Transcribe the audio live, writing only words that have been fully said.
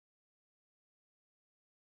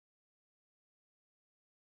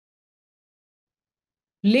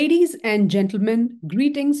Ladies and gentlemen,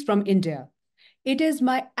 greetings from India. It is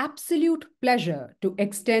my absolute pleasure to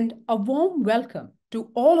extend a warm welcome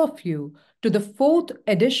to all of you to the fourth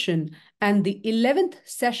edition and the 11th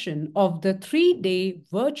session of the three-day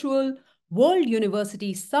virtual World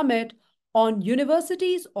University Summit on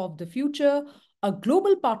Universities of the Future, a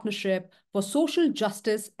global partnership for social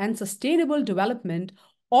justice and sustainable development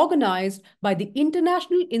organized by the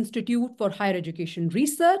International Institute for Higher Education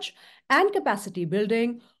Research and Capacity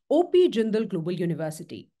Building, OP Jindal Global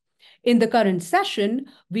University. In the current session,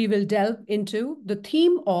 we will delve into the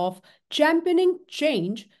theme of championing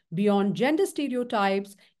change beyond gender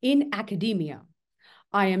stereotypes in academia.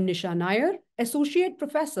 I am NISHA NAIR, Associate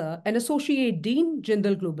Professor and Associate Dean,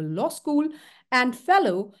 Jindal Global Law School, and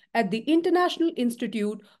Fellow at the International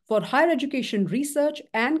Institute for Higher Education Research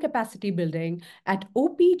and Capacity Building at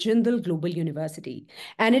OP Jindal Global University.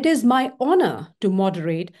 And it is my honor to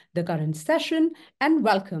moderate the current session and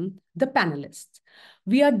welcome the panelists.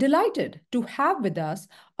 We are delighted to have with us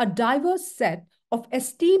a diverse set of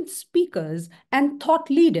esteemed speakers and thought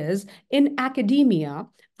leaders in academia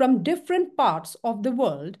from different parts of the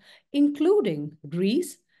world, including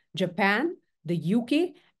Greece, Japan, the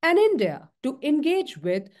UK, and India, to engage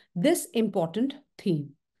with this important theme.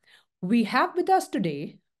 We have with us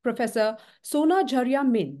today Professor SONAJHARIA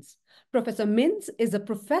MINZ. Professor MINZ is a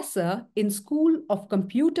professor in School of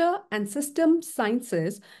Computer and System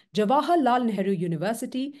Sciences, Jawaharlal Nehru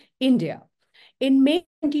University, India. In May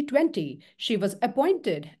 2020, she was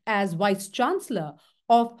appointed as Vice Chancellor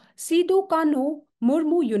of Sidhu Kano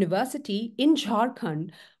Murmu University in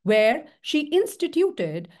Jharkhand, where she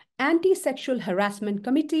instituted Anti-Sexual Harassment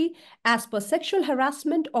Committee as per Sexual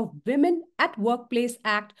Harassment of Women at Workplace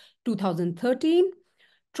Act 2013,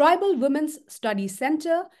 Tribal Women's Studies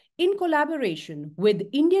Center in collaboration with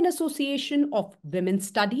Indian Association of Women's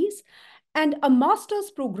Studies, and a master's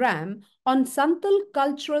program on Santal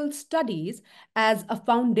Cultural Studies as a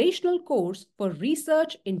foundational course for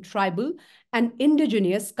research in tribal and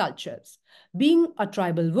indigenous cultures. Being a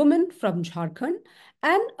tribal woman from Jharkhand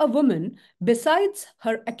and a woman, besides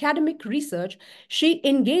her academic research, she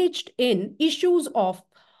engaged in issues of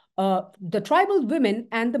the tribal women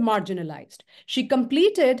and the marginalized. She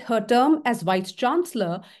completed her term as Vice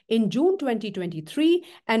Chancellor in June 2023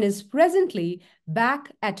 and is presently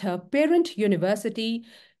back at her parent university,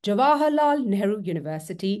 Jawaharlal Nehru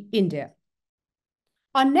University, India.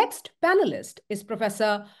 Our next panelist is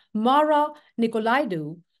Professor Mara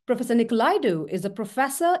Nikolaidou. Professor Nikolaidou is a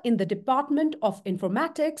professor in the Department of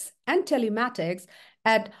Informatics and Telematics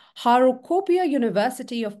at Harokopio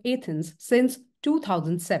University of Athens since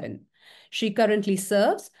 2007. She currently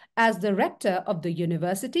serves as the rector of the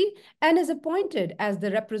university and is appointed as the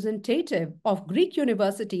representative of Greek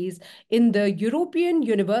universities in the European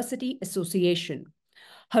University Association.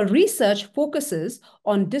 Her research focuses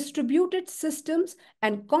on distributed systems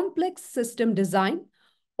and complex system design.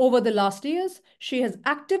 Over the last years, she has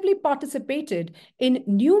actively participated in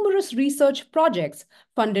numerous research projects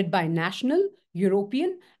funded by national,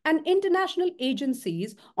 European, and international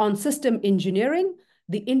agencies on system engineering,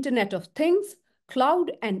 the Internet of Things,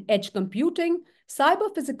 cloud and edge computing,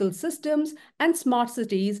 cyber-physical systems, and smart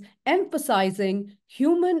cities, emphasizing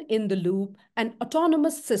human-in-the-loop and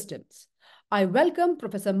autonomous systems. I welcome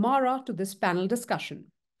Professor Mara to this panel discussion.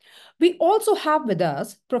 We also have with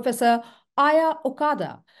us Professor Aya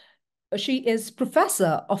OKADA. She is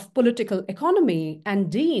Professor of Political Economy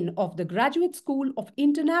and Dean of the Graduate School of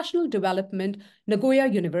International Development, Nagoya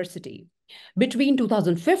University. Between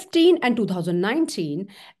 2015 and 2019,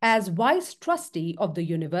 as Vice Trustee of the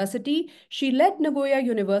university, she led Nagoya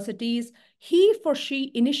University's He for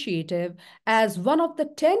She initiative as one of the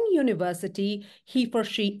 10 university He for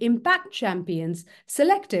She Impact Champions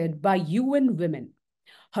selected by UN Women.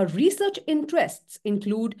 Her research interests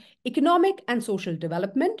include economic and social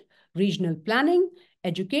development, regional planning,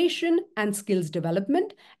 education and skills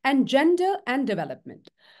development, and gender and development.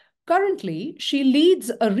 Currently, she leads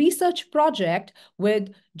a research project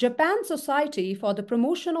with Japan Society for the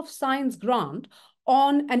Promotion of Science grant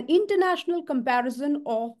on an international comparison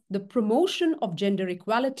of the promotion of gender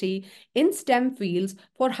equality in STEM fields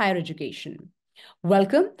for higher education.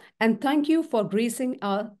 Welcome, and thank you for gracing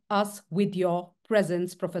us with your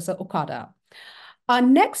presence, Professor OKADA. Our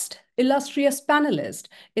next illustrious panelist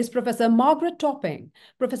is Professor Margaret Topping.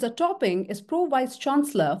 Professor Topping is Pro-Vice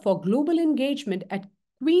Chancellor for Global Engagement at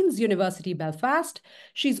Queen's University, Belfast.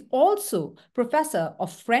 She's also Professor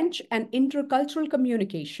of French and Intercultural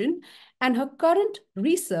Communication, and her current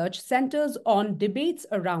research centers on debates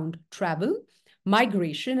around travel,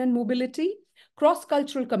 migration and mobility,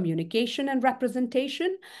 cross-cultural communication and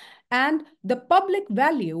representation, and the public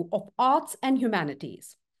value of arts and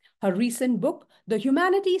humanities. Her recent book, The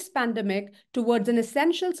Humanities Pandemic Towards an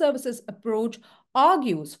Essential Services Approach,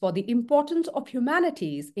 argues for the importance of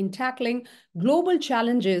humanities in tackling global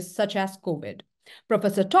challenges such as COVID.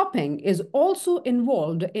 Professor Topping is also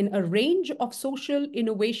involved in a range of social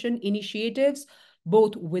innovation initiatives,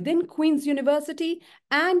 both within Queen's University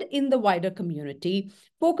and in the wider community,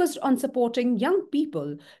 focused on supporting young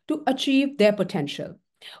people to achieve their potential.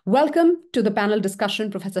 Welcome to the panel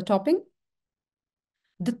discussion, Professor Topping.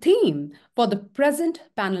 The theme for the present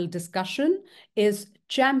panel discussion is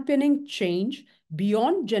championing change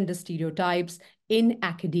beyond gender stereotypes in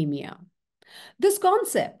academia. This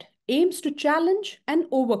concept aims to challenge and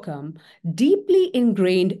overcome deeply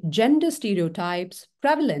ingrained gender stereotypes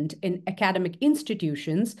prevalent in academic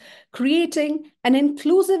institutions, creating an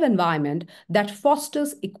inclusive environment that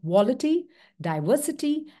fosters equality,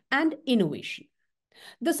 diversity, and innovation.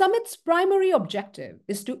 The summit's primary objective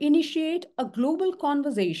is to initiate a global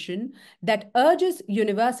conversation that urges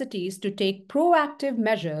universities to take proactive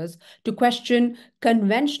measures to question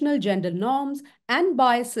conventional gender norms and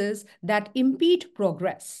biases that impede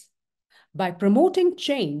progress. By promoting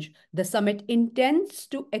change, the summit intends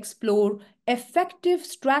to explore effective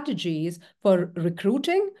strategies for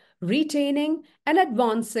recruiting, retaining, and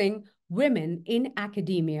advancing women in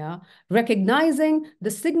academia, recognizing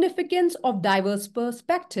the significance of diverse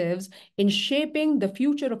perspectives in shaping the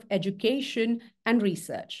future of education and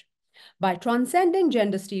research. By transcending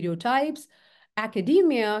gender stereotypes,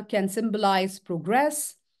 academia can symbolize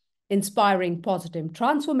progress, inspiring positive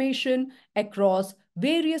transformation across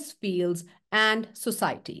various fields and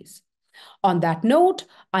societies. On that note,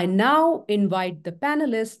 I now invite the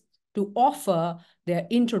panelists to offer their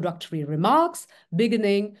introductory remarks,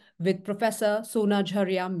 beginning with Professor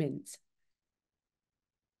SONAJHARIA, MINZ.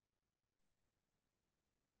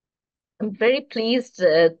 I'm very pleased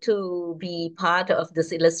to be part of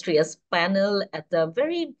this illustrious panel at a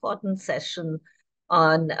very important session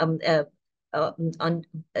on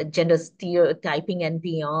gender stereotyping and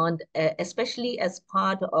beyond, especially as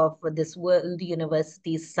part of this World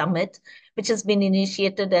Universities Summit, which has been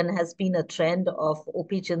initiated and has been a trend of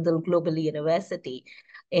OP Jindal Global University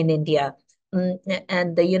in India.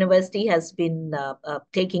 And the university has been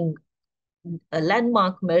taking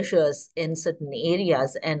landmark measures in certain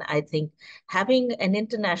areas. And I think having an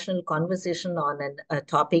international conversation on a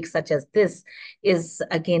topic such as this is,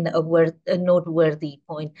 again, a noteworthy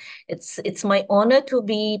point. It's my honor to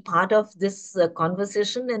be part of this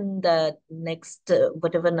conversation in the next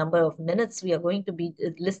whatever number of minutes we are going to be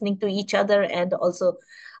listening to each other, and also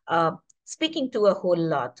speaking to a whole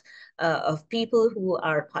lot of people who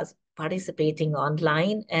are participating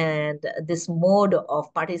online. And this mode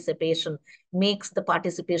of participation makes the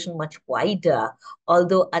participation much wider,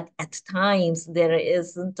 although at times there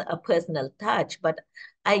isn't a personal touch. But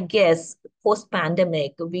I guess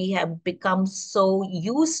post-pandemic, we have become so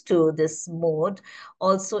used to this mode.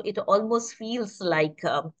 Also, it almost feels like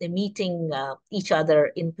meeting each other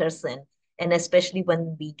in person. And especially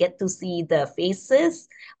when we get to see the faces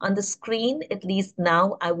on the screen, at least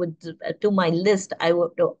now I would, to my list, I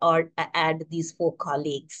would add these 4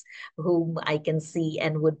 colleagues whom I can see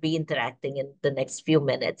and would be interacting in the next few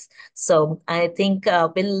minutes. So I think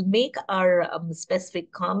we'll make our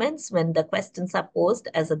specific comments when the questions are posed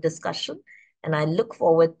as a discussion. And I look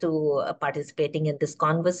forward to participating in this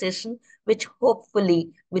conversation, which hopefully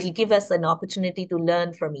will give us an opportunity to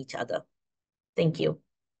learn from each other. Thank you.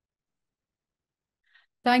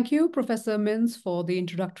 Thank you, Professor MINZ, for the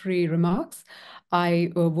introductory remarks.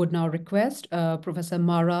 I would now request Professor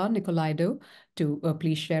Mara NIKOLAIDOU to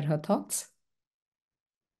please share her thoughts.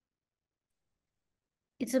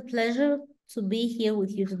 It's a pleasure to be here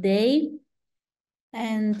with you today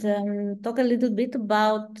and talk a little bit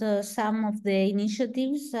about some of the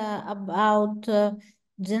initiatives about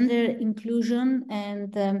gender inclusion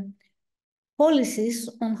and policies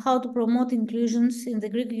on how to promote inclusions in the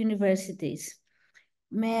Greek universities.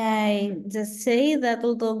 May I just say that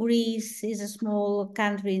although Greece is a small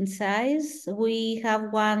country in size, we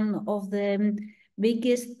have one of the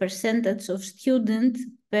biggest percentage of students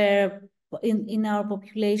in our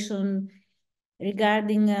population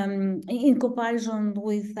regarding in comparison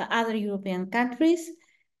with other European countries.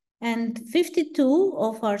 And 52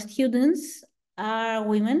 of our students are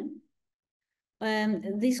women.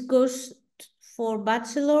 This goes for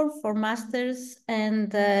bachelor, for masters,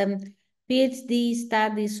 and PhD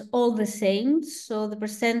studies all the same. So the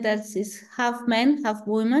percentage is half men, half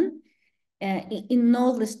women in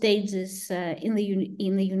all the stages in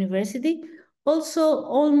the university. Also,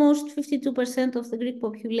 almost 52% of the Greek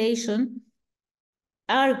population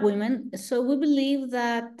are women. So we believe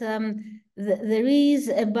that there is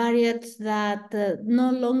a barrier that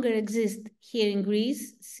no longer exists here in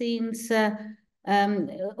Greece, since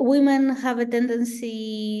women have a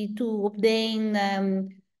tendency to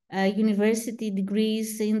obtain university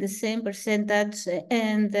degrees in the same percentage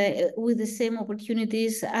and with the same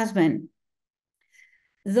opportunities as men.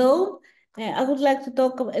 Though I would like to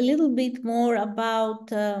talk a little bit more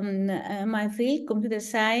about my field, computer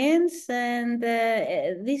science, and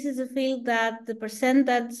this is a field that the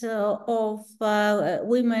percentage of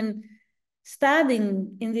women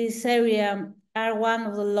studying in this area are one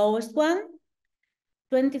of the lowest one.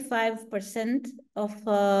 25% of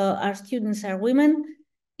our students are women.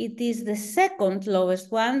 It is the second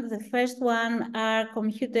lowest one. The first one are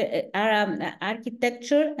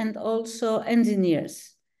architecture and also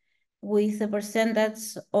engineers, with a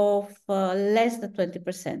percentage of less than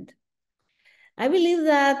 20%. I believe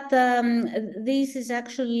that this is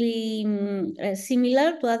actually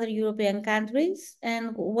similar to other European countries,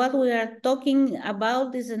 and what we are talking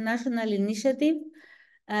about is a national initiative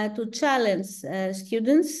to challenge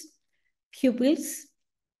students, pupils,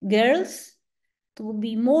 girls, to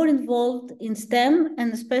be more involved in STEM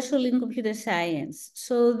and especially in computer science.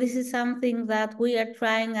 So this is something that we are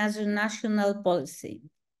trying as a national policy.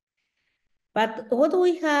 But what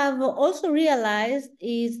we have also realized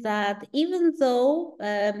is that even though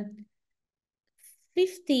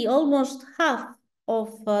 50, almost half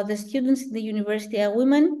of the students in the university are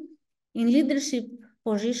women, in leadership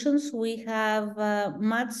positions, we have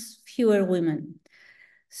much fewer women.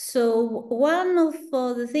 So one of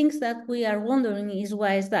the things that we are wondering is,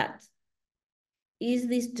 why is that? Is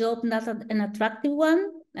this job not an attractive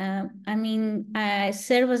one? I mean, I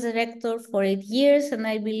serve as a rector for 8 years, and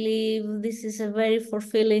I believe this is a very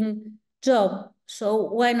fulfilling job. So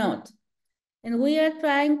why not? And we are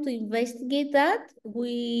trying to investigate that.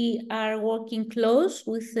 We are working close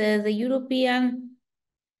with the European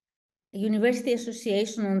University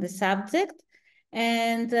Association on the subject.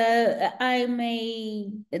 And I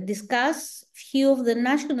may discuss few of the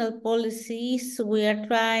national policies we are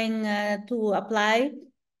trying to apply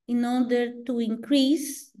in order to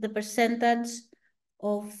increase the percentage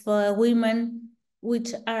of women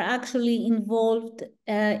which are actually involved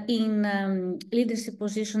in leadership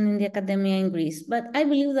position in the academia in Greece. But I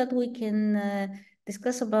believe that we can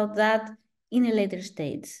discuss about that in a later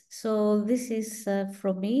stage. So this is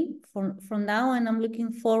from me from now, and I'm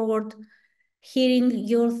looking forward hearing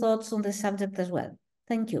your thoughts on the subject as well.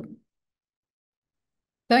 Thank you.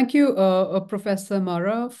 Thank you, Professor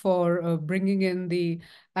Mara, for bringing in the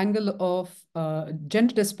angle of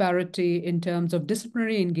gender disparity in terms of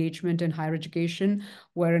disciplinary engagement in higher education,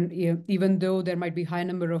 where even though there might be a high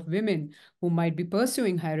number of women who might be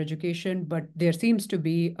pursuing higher education, but there seems to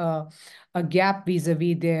be a gap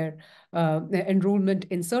vis-a-vis their enrollment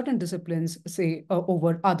in certain disciplines, say,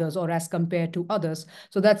 over others or as compared to others.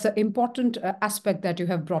 So that's an important aspect that you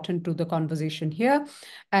have brought into the conversation here.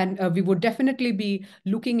 And we would definitely be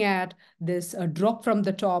looking at this drop from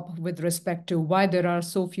the top with respect to why there are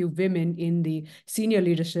so few women in the senior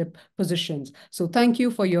leadership positions. So thank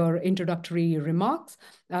you for your introductory remarks.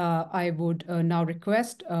 I would now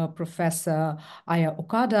request Professor Aya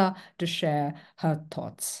Okada to share her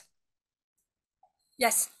thoughts.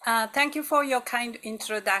 Yes, thank you for your kind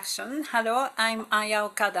introduction. Hello, I'm Aya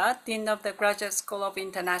Okada, Dean of the Graduate School of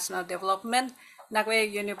International Development, Nagoya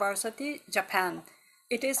University, Japan.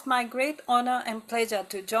 It is my great honor and pleasure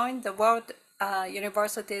to join the World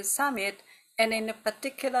Universities Summit, and in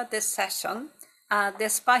particular this session,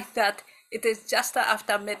 despite that it is just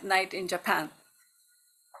after midnight in Japan.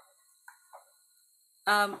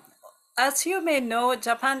 As you may know,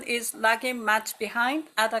 Japan is lagging much behind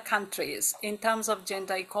other countries in terms of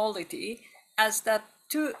gender equality, as the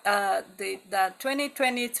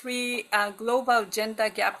 2023 Global Gender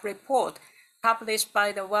Gap Report published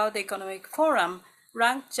by the World Economic Forum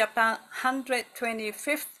ranked Japan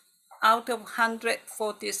 125th out of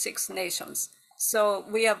 146 nations. So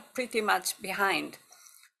we are pretty much behind.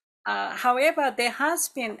 However, there has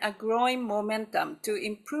been a growing momentum to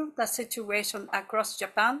improve the situation across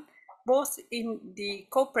Japan, both in the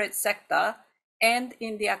corporate sector and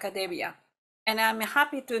in the academia. And I'm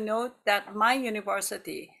happy to note that my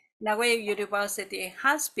university, Nagoya University,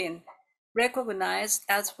 has been recognized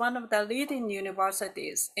as one of the leading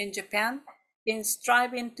universities in Japan in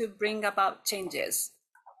striving to bring about changes.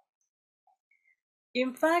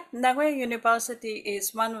 In fact, Nagoya University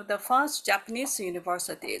is one of the first Japanese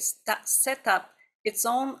universities that set up its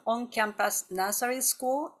own on-campus nursery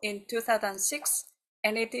school in 2006,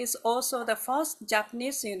 and it is also the first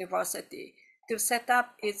Japanese university to set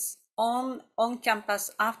up its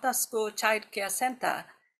on-campus after-school childcare center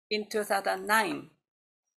in 2009.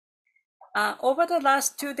 Over the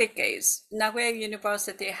last 2 decades, Nagoya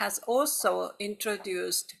University has also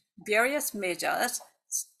introduced various measures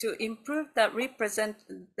to improve the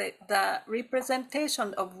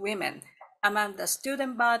representation of women among the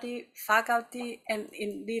student body, faculty, and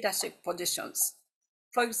in leadership positions.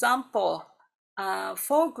 For example,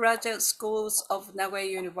 4 graduate schools of Nagoya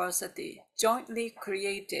University jointly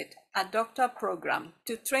created a doctoral program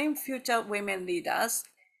to train future women leaders,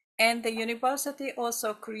 and the university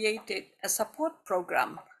also created a support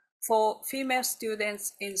program for female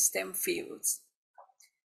students in STEM fields.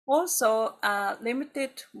 Also,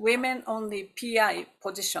 limited women-only PI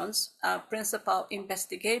positions, principal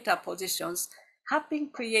investigator positions, have been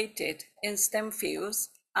created in STEM fields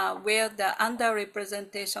where the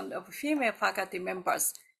underrepresentation of female faculty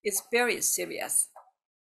members is very serious.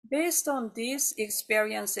 Based on these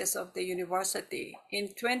experiences of the university, in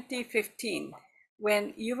 2015,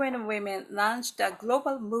 when UN Women launched a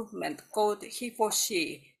global movement called He for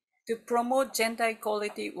She to promote gender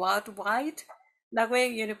equality worldwide, Nagoya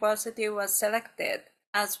University was selected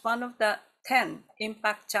as one of the 10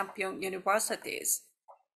 Impact Champion universities.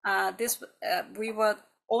 We were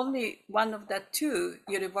only one of the 2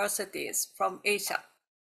 universities from Asia.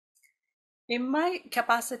 In my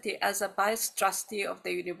capacity as a vice trustee of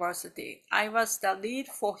the university, I was the lead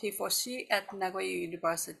for He for She at Nagoya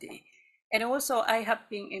University. And also I have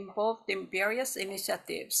been involved in various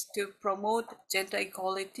initiatives to promote gender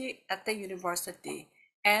equality at the university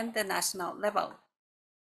and the national level.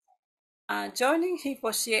 Joining He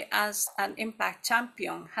for She as an impact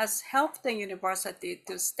champion has helped the university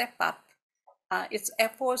to step up its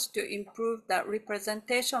efforts to improve the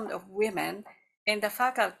representation of women in the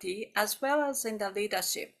faculty as well as in the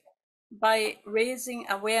leadership by raising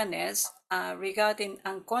awareness regarding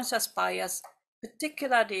unconscious bias,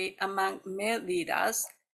 particularly among male leaders,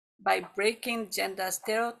 by breaking gender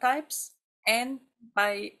stereotypes, and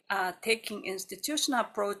by taking institutional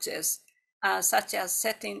approaches such as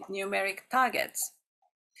setting numeric targets.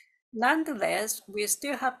 Nonetheless, we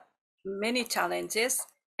still have many challenges,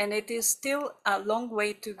 and it is still a long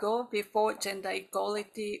way to go before gender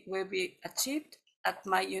equality will be achieved at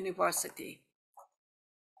my university.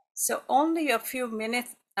 So only a few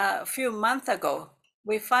months ago,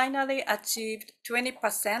 we finally achieved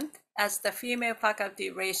 20% as the female faculty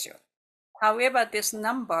ratio. However, this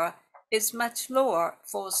number is much lower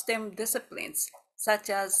for STEM disciplines such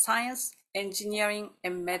as science, engineering,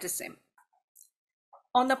 and medicine.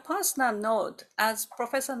 On a personal note, as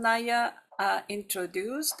Professor Nair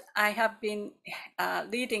introduced, I have been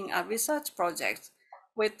leading a research project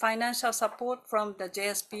with financial support from the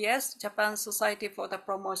JSPS, Japan Society for the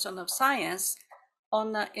Promotion of Science,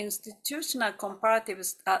 on an international comparative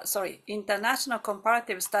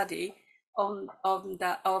study of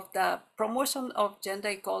the promotion of gender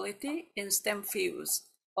equality in STEM fields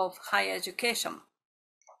of higher education.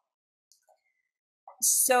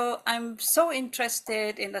 So I'm so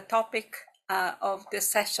interested in the topic of this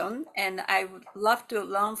session, and I would love to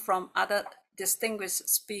learn from other distinguished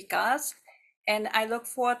speakers, and I look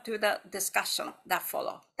forward to the discussion that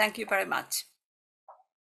follows. Thank you very much.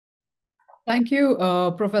 Thank you,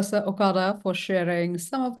 Professor Okada, for sharing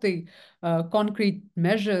some of the concrete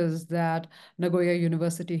measures that Nagoya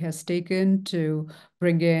University has taken to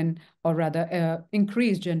bring in, or rather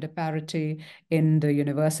increase gender parity in the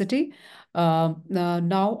university.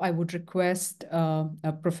 Now I would request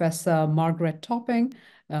Professor Margaret Topping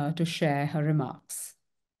to share her remarks.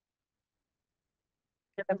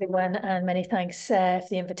 Hello, everyone, and many thanks for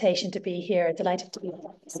the invitation to be here. Delighted to be in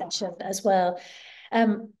this session as well.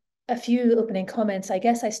 A few opening comments. I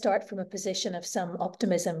guess I start from a position of some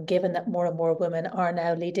optimism, given that more and more women are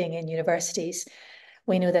now leading in universities.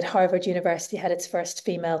 We know that Harvard University had its first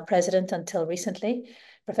female president until recently,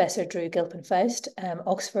 Professor Drew Gilpin-Faust.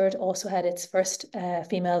 Oxford also had its first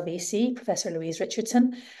female VC, Professor Louise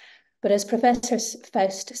Richardson. But as Professor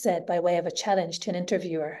Faust said, by way of a challenge to an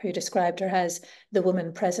interviewer who described her as the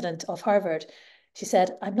woman president of Harvard, she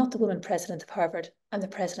said, "I'm not the woman president of Harvard, I'm the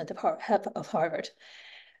president of Harvard."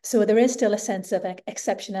 So there is still a sense of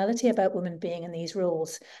exceptionality about women being in these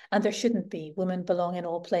roles, and there shouldn't be. Women belong in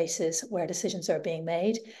all places where decisions are being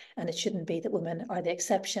made, and it shouldn't be that women are the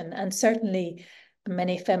exception. And certainly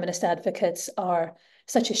many feminist advocates are,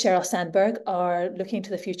 such as Sheryl Sandberg, are looking to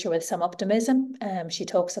the future with some optimism. She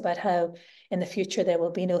talks about how in the future there will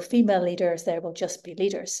be no female leaders, there will just be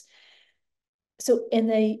leaders. So in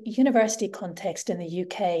the university context in the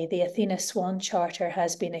UK, the Athena Swan Charter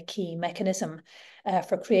has been a key mechanism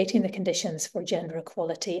for creating the conditions for gender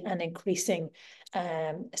equality and increasing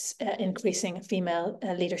female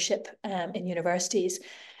leadership in universities.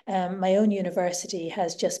 My own university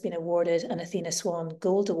has just been awarded an Athena Swan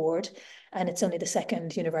Gold Award, and it's only the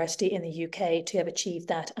second university in the UK to have achieved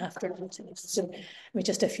that after. So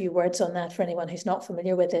just a few words on that for anyone who's not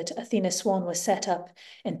familiar with it. Athena Swan was set up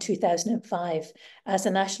in 2005 as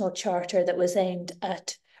a national charter that was aimed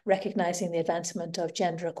at recognising the advancement of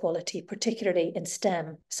gender equality, particularly in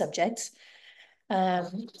STEM subjects.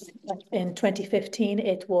 In 2015,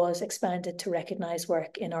 it was expanded to recognise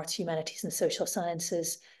work in arts, humanities and social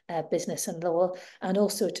sciences, business and law, and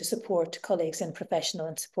also to support colleagues in professional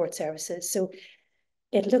and support services. So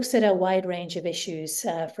it looks at a wide range of issues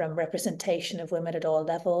from representation of women at all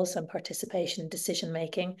levels and participation in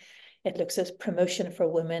decision-making. It looks at promotion for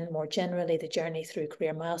women, more generally, the journey through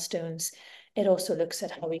career milestones. It also looks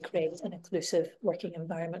at how we create an inclusive working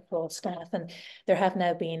environment for all staff. And there have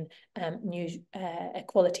now been new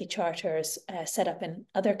equality charters set up in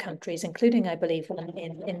other countries, including, I believe, one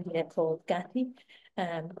in India called GATI,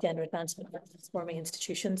 Gender Advancement and Transforming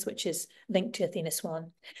Institutions, which is linked to Athena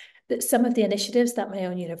Swan. Some of the initiatives that my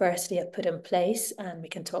own university have put in place, and we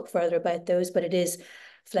can talk further about those, but it is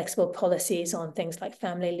flexible policies on things like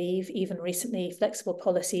family leave, even recently flexible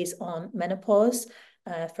policies on menopause,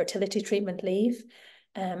 fertility treatment leave,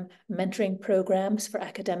 mentoring programs for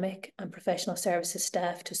academic and professional services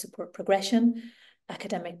staff to support progression,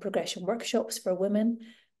 academic progression workshops for women,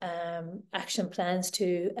 action plans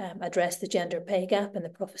to address the gender pay gap in the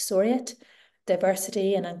professoriate,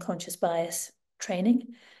 diversity and unconscious bias training,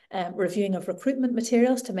 reviewing of recruitment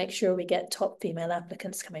materials to make sure we get top female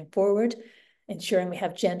applicants coming forward, ensuring we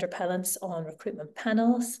have gender balance on recruitment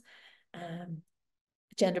panels,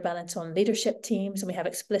 gender balance on leadership teams, and we have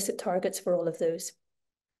explicit targets for all of those.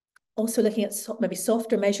 Also looking at maybe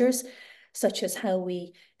softer measures, such as how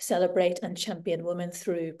we celebrate and champion women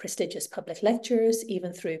through prestigious public lectures,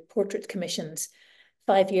 even through portrait commissions.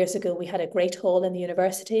 5 years ago, we had a Great Hall in the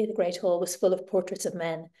university. The Great Hall was full of portraits of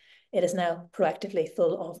men. It is now proactively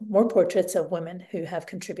full of more portraits of women who have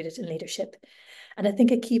contributed in leadership. And I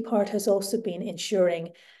think a key part has also been ensuring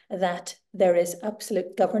that there is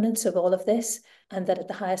absolute governance of all of this, and that at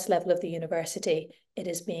the highest level of the university, it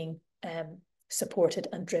is being supported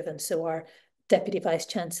and driven. So our Deputy Vice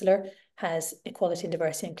Chancellor has equality and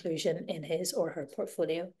diversity inclusion in his or her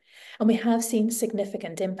portfolio. And we have seen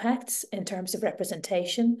significant impacts in terms of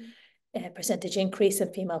representation, percentage increase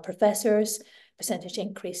in female professors, percentage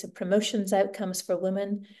increase in promotions outcomes for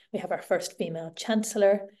women. We have our first female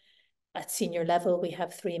chancellor. At senior level, we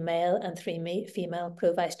have 3 male and 3 female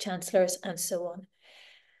pro-vice chancellors, and so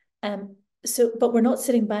on. But we're not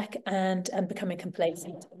sitting back and becoming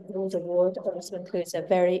complacent. The Gold Award also includes a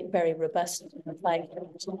very, very robust plan.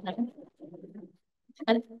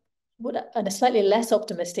 And on a slightly less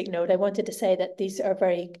optimistic note, I wanted to say that these are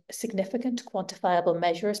very significant, quantifiable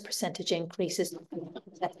measures, percentage increases.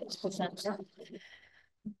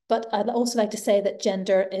 But I'd also like to say that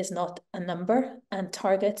gender is not a number, and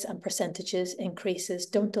targets and percentages increases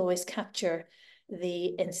don't always capture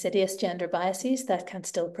the insidious gender biases that can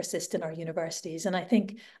still persist in our universities. And I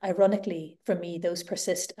think, ironically, for me, those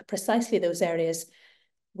persist precisely those areas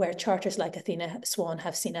where charters like Athena Swan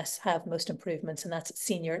have seen us have most improvements, and that's at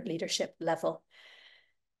senior leadership level.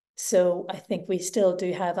 So I think we still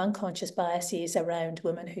do have unconscious biases around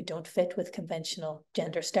women who don't fit with conventional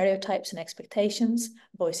gender stereotypes and expectations.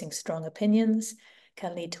 Voicing strong opinions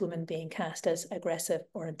can lead to women being cast as aggressive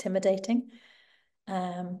or intimidating.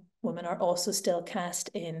 Women are also still cast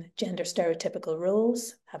in gender stereotypical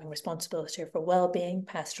roles, having responsibility for well-being,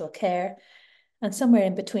 pastoral care. And somewhere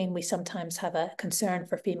in between, we sometimes have a concern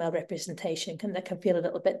for female representation that can feel a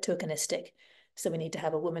little bit tokenistic. So we need to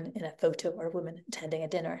have a woman in a photo or a woman attending a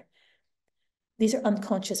dinner. These are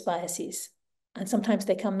unconscious biases. And sometimes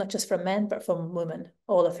they come not just from men, but from women,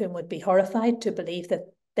 all of whom would be horrified to believe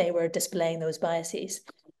that they were displaying those biases.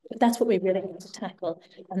 But that's what we really need to tackle.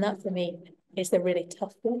 And that, for me, is the really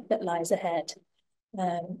tough work that lies ahead.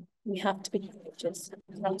 We have to be courageous,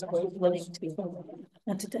 willing to be vulnerable,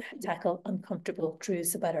 and to tackle uncomfortable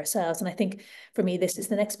truths about ourselves. And I think, for me, this is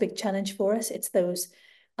the next big challenge for us. It's those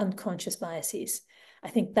unconscious biases. I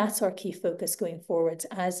think that's our key focus going forwards,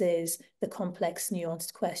 as is the complex,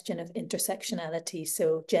 nuanced question of intersectionality,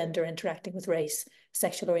 so gender interacting with race,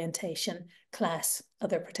 sexual orientation, class,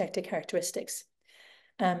 other protected characteristics.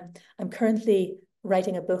 I'm currently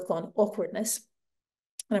writing a book on awkwardness,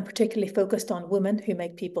 And I'm particularly focused on women who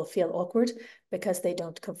make people feel awkward because they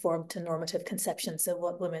don't conform to normative conceptions of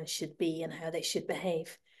what women should be and how they should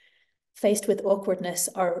behave. Faced with awkwardness,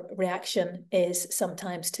 our reaction is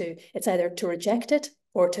sometimes it's either to reject it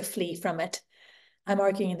or to flee from it. I'm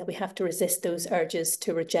arguing that we have to resist those urges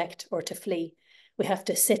to reject or to flee. We have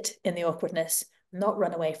to sit in the awkwardness, not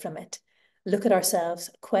run away from it. Look at ourselves,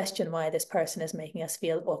 question why this person is making us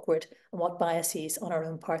feel awkward and what biases on our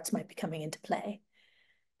own parts might be coming into play.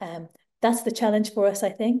 That's the challenge for us, I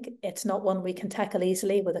think. It's not one we can tackle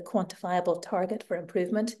easily with a quantifiable target for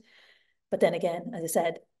improvement. But then again, as I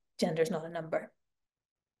said, gender is not a number.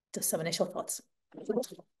 Just some initial thoughts.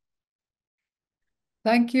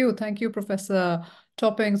 Thank you, Professor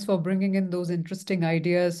Toppings, for bringing in those interesting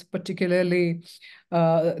ideas, particularly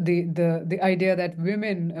the idea that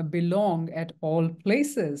women belong at all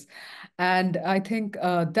places. And I think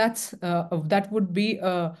that would be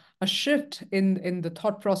a shift in the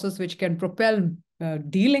thought process which can propel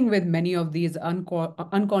dealing with many of these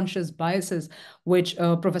unconscious biases, which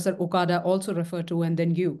Professor Okada also referred to, and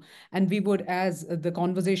then you. And we would, as the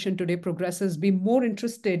conversation today progresses, be more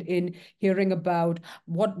interested in hearing about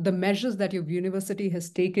what the measures that your university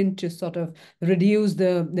has taken to sort of reduce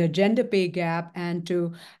the gender pay gap and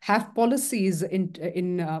to have policies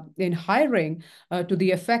in hiring to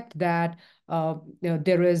the effect that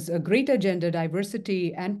there is a greater gender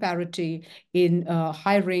diversity and parity in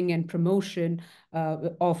hiring and promotion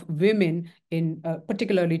of women in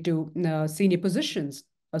particularly to senior positions.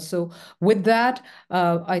 So with that,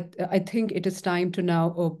 I think it is time to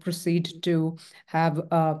now proceed to have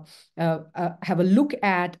a look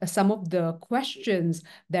at some of the questions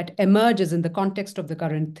that emerges in the context of the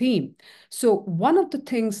current theme. So one of the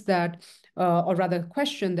things that, or rather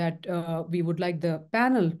question that we would like the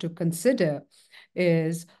panel to consider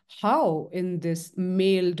is how in this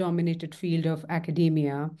male-dominated field of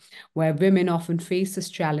academia, where women often faces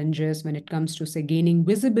challenges when it comes to, say, gaining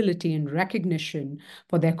visibility and recognition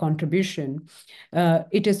for their contribution,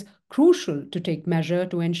 it is crucial to take measure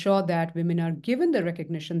to ensure that women are given the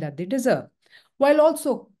recognition that they deserve, while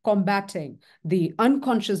also combating the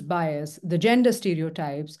unconscious bias, the gender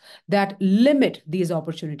stereotypes that limit these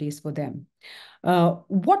opportunities for them.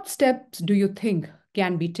 What steps do you think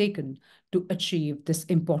can be taken to achieve this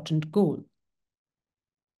important goal?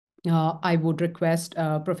 I would request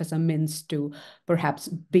Professor MINZ to perhaps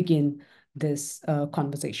begin this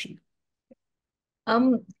conversation.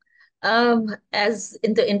 As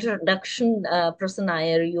in the introduction, Professor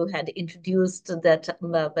Nair, you had introduced that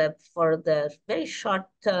for the very short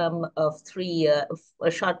term of a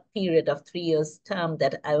short period of 3 years term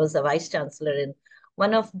that I was a Vice Chancellor in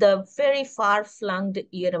one of the very far-flung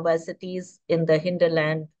universities in the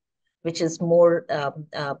hinterland, which is more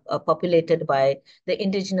populated by the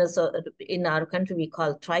indigenous, in our country we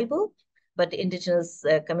call tribal, but indigenous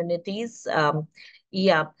communities.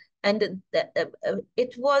 Yeah, and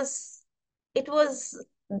it was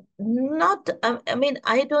not, I mean,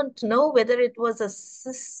 I don't know whether it was a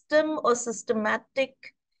system or systematic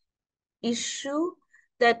issue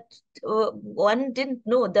that one didn't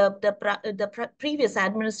know. The previous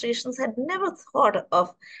administrations had never thought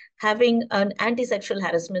of having an anti-sexual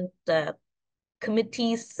harassment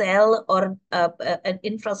committee, cell, or an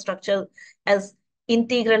infrastructure as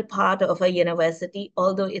integral part of a university,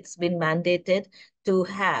 although it's been mandated to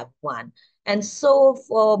have one. And so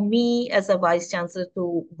for me as a Vice Chancellor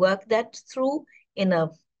to work that through in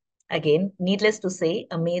a, again, needless to say,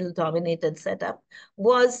 a male-dominated setup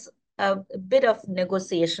was a bit of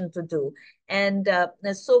negotiation to do. And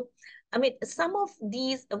so, I mean, some of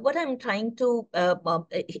these, what I'm trying to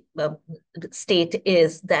state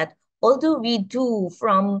is that although we do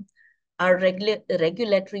from our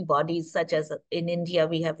regulatory bodies, such as in India,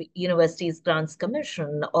 we have Universities Grants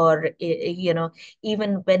Commission, or, you know,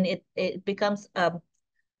 even when it becomes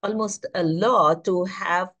almost a law to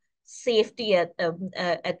have safety at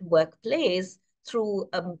workplace through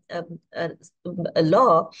a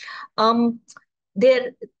law,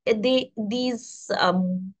 these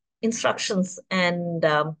instructions and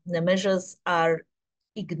the measures are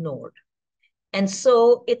ignored. And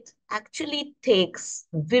so it actually takes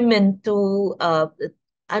women to,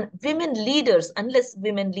 women leaders, unless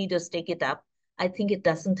women leaders take it up, I think it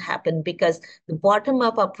doesn't happen, because the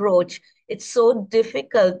bottom-up approach, it's so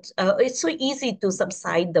difficult, it's so easy to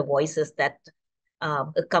subside the voices that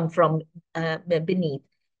come from beneath.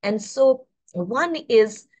 And so one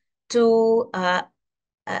is to, I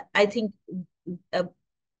think,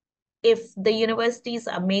 if the universities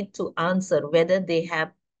are made to answer whether they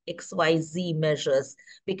have XYZ measures,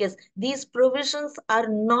 because these provisions are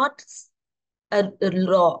not a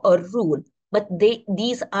law or rule. but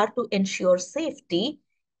these are to ensure safety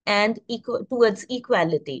and towards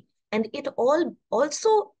equality. And it all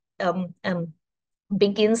also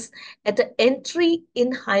begins at the entry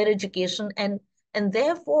in higher education, and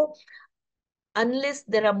therefore, unless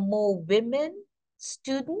there are more women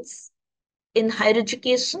students in higher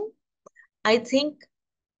education, I think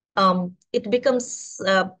it becomes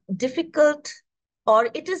difficult, or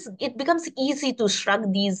it becomes easy to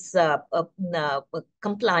shrug these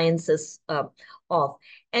compliances off.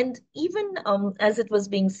 And even as it was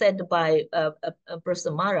being said by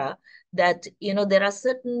Professor Mara, that there are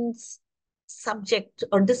certain subject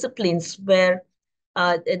or disciplines where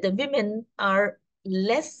the women are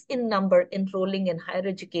less in number enrolling in higher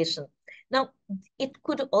education. Now, it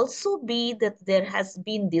could also be that there has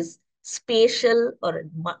been this spatial or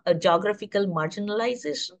a geographical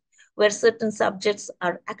marginalization where certain subjects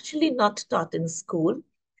are actually not taught in school.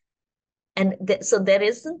 And so there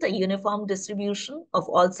isn't a uniform distribution of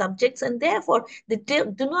all subjects, and therefore they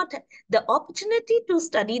do not, the opportunity to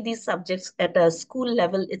study these subjects at a school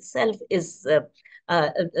level itself is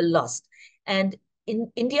lost. And in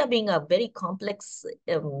India being a very complex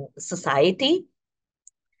society,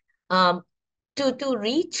 to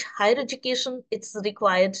reach higher education, it's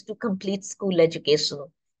required to complete school education.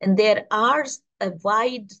 And there are a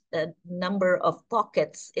wide number of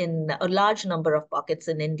pockets a large number of pockets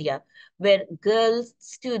in India where girls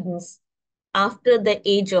students after the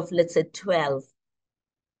age of, let's say, 12,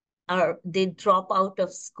 they drop out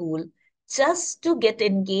of school just to get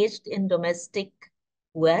engaged in domestic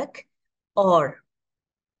work, or,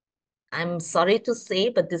 I'm sorry to say,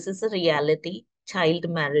 but this is a reality, child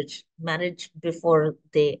marriage before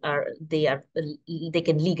they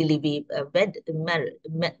can legally be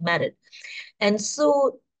married. And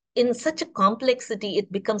so in such a complexity,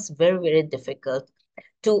 it becomes very, very difficult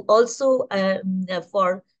to also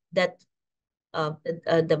for that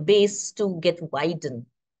the base to get widened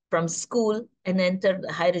from school and enter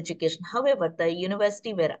higher education. However, the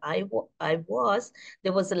university where I was,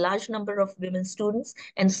 there was a large number of women students,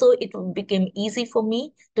 and so it became easy for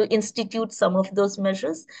me to institute some of those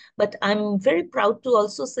measures. But I'm very proud to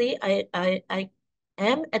also say I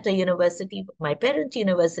am at a university, my parent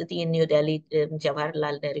university in New Delhi,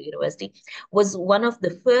 Jawaharlal Nehru University, was one of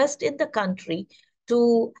the first in the country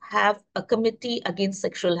to have a committee against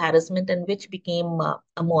sexual harassment, and which became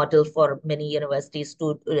a model for many universities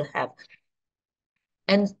to have.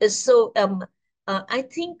 And so I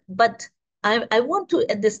think, but I want to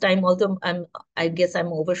at this time, although I guess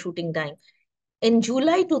I'm overshooting time, in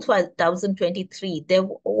July 2023, there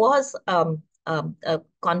was a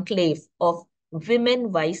conclave of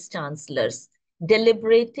women vice chancellors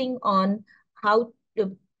deliberating on how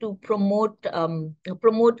to promote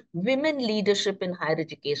women leadership in higher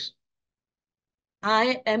education.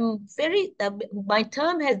 I am very, my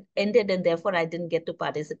term has ended and therefore I didn't get to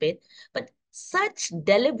participate, but such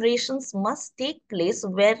deliberations must take place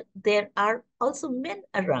where there are also men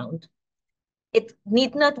around. It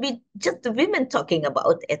need not be just the women talking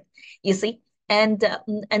about it, you see. And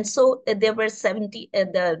so there were 70,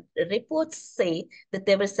 the reports say that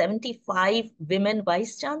there were 75 women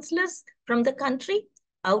vice chancellors from the country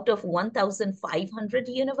out of 1,500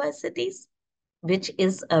 universities, which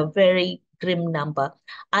is a very grim number.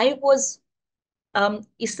 I was,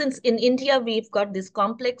 since in India, we've got these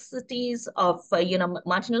complexities of,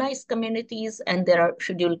 marginalized communities, and there are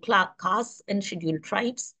scheduled castes and scheduled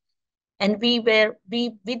tribes. And we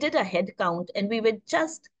did a head count, and we were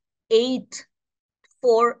just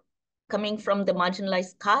 4 coming from the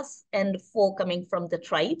marginalized castes and 4 coming from the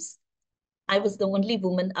tribes. I was the only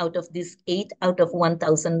woman out of these 8 out of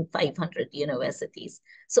 1,500 universities.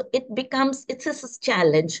 So it's a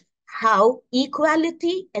challenge how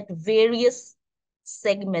equality at various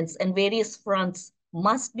segments and various fronts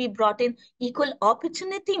must be brought in, equal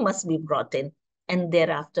opportunity must be brought in. And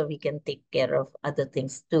thereafter, we can take care of other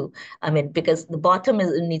things too. I mean, because the bottom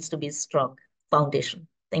needs to be strong foundation.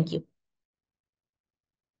 Thank you.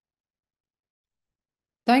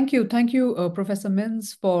 Thank you, Professor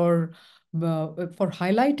MINZ, for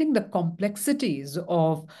highlighting the complexities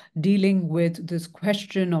of dealing with this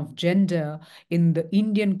question of gender in the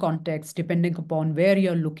Indian context, depending upon where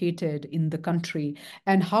you're located in the country,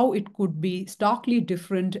 and how it could be starkly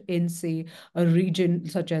different in, say, a region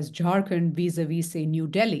such as Jharkhand vis-a-vis, say, New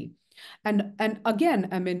Delhi. And again,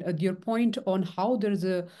 I mean, your point on how there's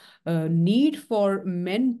a need for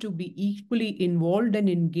men to be equally involved and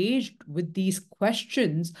engaged with these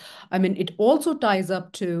questions, I mean, it also ties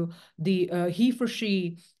up to the he for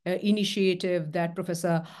she initiative that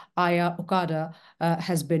Professor Aya Okada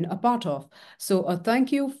has been a part of. So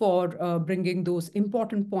thank you for bringing those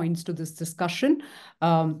important points to this discussion.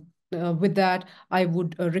 With that, I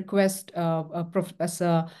would request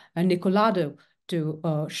Professor NIKOLAIDOU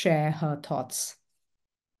to share her thoughts.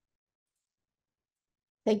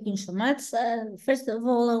 Thank you so much. First of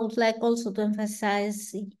all, I would like also to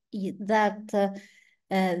emphasize that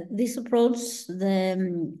this approach,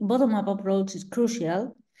 the bottom-up approach, is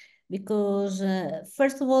crucial because,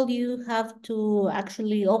 first of all, you have to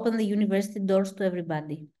actually open the university doors to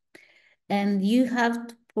everybody. And you have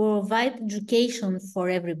to provide education for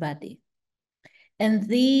everybody. And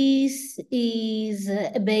this is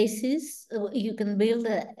a basis you can build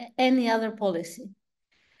any other policy,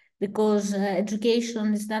 because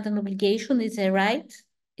education is not an obligation, it's a right.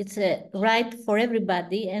 It's a right for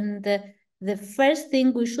everybody. And the first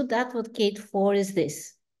thing we should advocate for is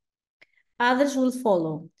this. Others will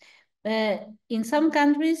follow. In some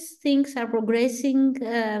countries, things are progressing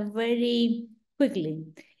very quickly.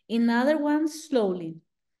 In other ones, slowly.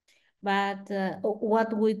 But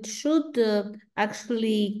what we should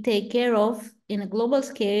actually take care of in a global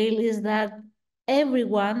scale is that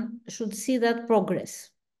everyone should see that progress.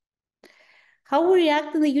 How we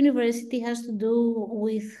react in the university has to do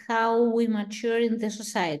with how we mature in the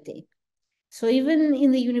society. So even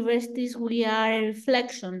in the universities, we are a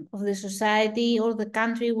reflection of the society or the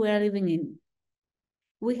country we are living in.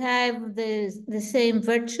 We have the same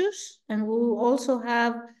virtues, and we also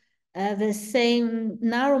have the same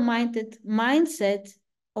narrow-minded mindset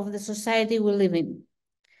of the society we live in.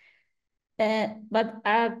 But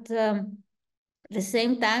at the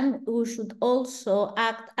same time, we should also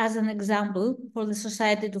act as an example for the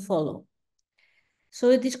society to follow. So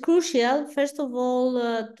it is crucial, first of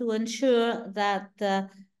all, to ensure that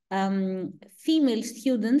female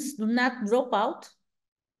students do not drop out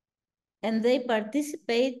and they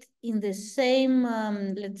participate in the same,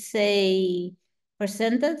 let's say,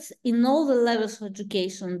 percentage in all the levels of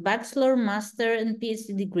education, bachelor, master, and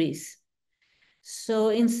PhD degrees. So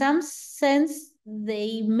in some sense,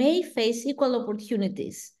 they may face equal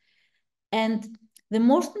opportunities. And the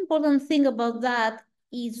most important thing about that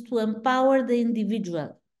is to empower the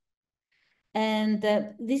individual. And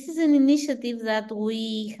this is an initiative that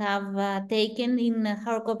we have taken in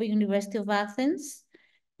Harokopio University of Athens,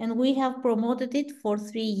 and we have promoted it for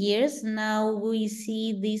 3 years. Now we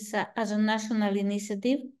see this as a national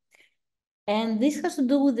initiative. And this has to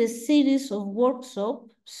do with a series of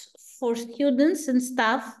workshops for students and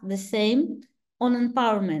staff, the same, on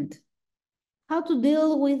empowerment. How to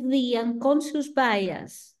deal with the unconscious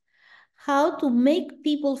bias, how to make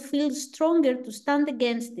people feel stronger to stand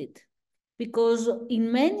against it. Because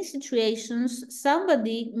in many situations,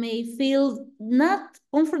 somebody may feel not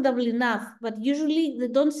comfortable enough, but usually they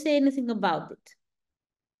don't say anything about it.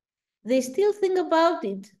 They still think about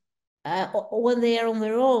it when they are on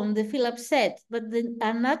their own, they feel upset, but they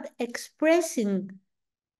are not expressing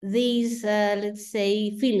these, let's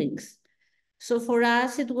say, feelings. So for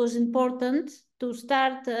us, it was important to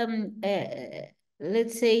start,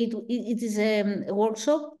 let's say, it is a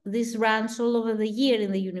workshop. This runs all over the year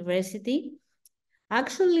in the university,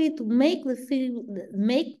 actually to make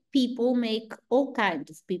all kinds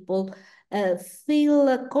of people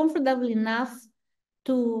feel comfortable enough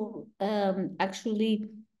to actually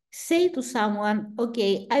say to someone,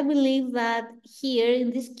 okay, I believe that here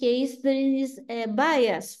in this case, there is a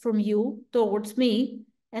bias from you towards me,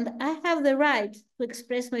 and I have the right to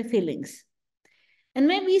express my feelings. And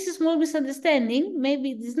maybe it's a small misunderstanding,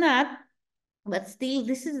 maybe it is not, but still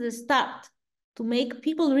this is the start to make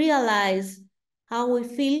people realize how we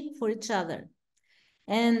feel for each other.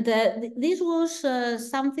 And this was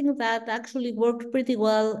something that actually worked pretty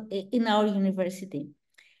well in our university.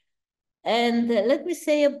 And let me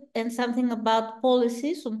say something about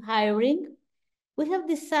policies on hiring. We have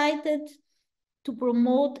decided to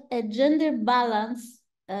promote a gender balance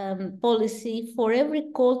policy for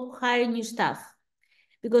every call to hire new staff.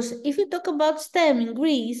 Because if you talk about STEM in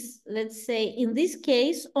Greece, let's say in this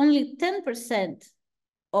case, only 10%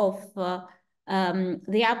 of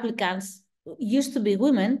the applicants used to be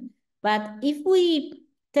women. But if we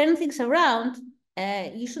turn things around,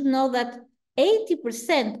 you should know that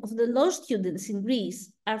 80% of the law students in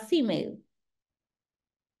Greece are female.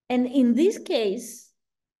 And in this case,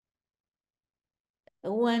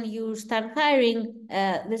 when you start hiring,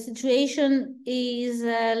 the situation is,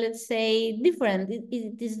 let's say, different.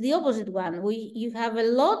 It is the opposite one. You have a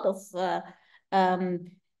lot of,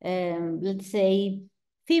 let's say,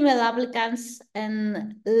 female applicants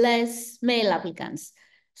and less male applicants.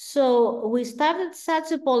 So we started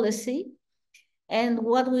such a policy, and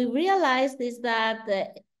what we realized is that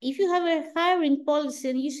if you have a hiring policy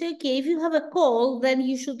and you say, okay, if you have a call, then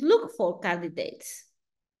you should look for candidates.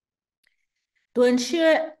 To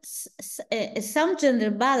ensure some gender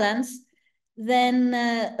balance, then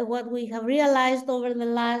what we have realized over the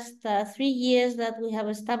last 3 years that we have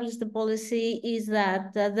established the policy is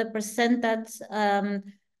that the percentage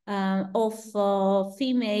of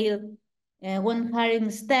female when hiring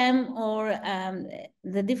STEM or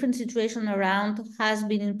the different situation around has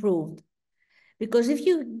been improved. Because if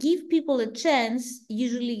you give people a chance,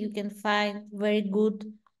 usually you can find very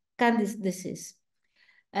good candidacies.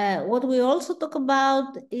 What we also talk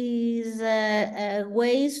about is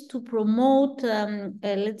ways to promote,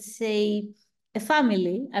 let's say, a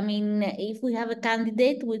family. I mean, if we have a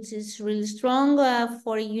candidate which is really strong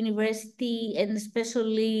for a university, and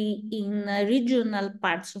especially in regional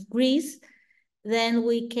parts of Greece, then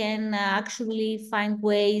we can actually find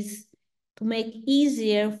ways to make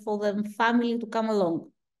easier for the family to come along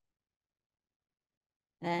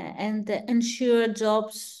and ensure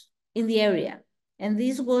jobs in the area. And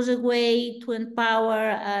this was a way to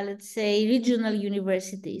empower, let's say, regional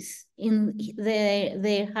universities in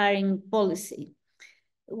their hiring policy,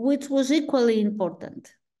 which was equally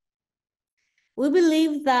important. We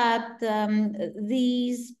believe that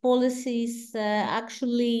these policies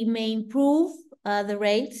actually may improve the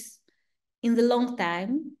rates in the long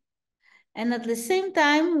time. And at the same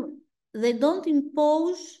time, they don't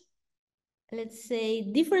impose, let's say,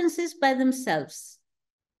 differences by themselves.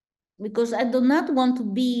 Because I do not want to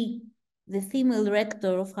be the female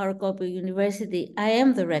rector of Harokopio University. I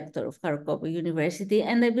am the rector of Harokopio University,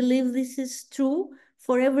 and I believe this is true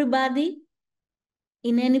for everybody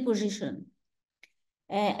in any position.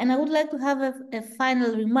 And I would like to have a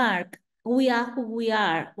final remark. We are who we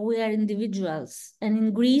are. We are individuals. And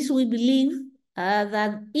in Greece, we believe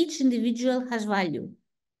that each individual has value.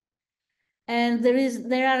 And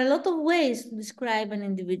there are a lot of ways to describe an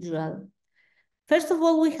individual. First of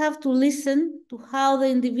all, we have to listen to how the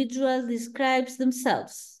individual describes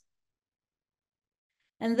themselves.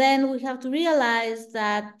 And then we have to realize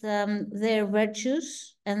that their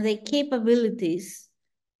virtues and their capabilities,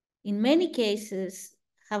 in many cases,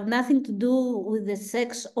 have nothing to do with the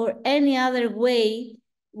sex or any other way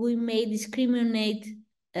we may discriminate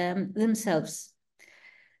themselves.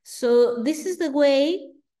 So this is the way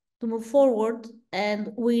to move forward.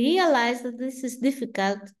 And we realize that this is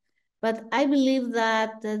difficult, but I believe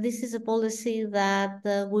that this is a policy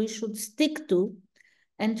that we should stick to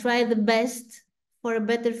and try the best for a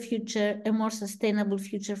better future, a more sustainable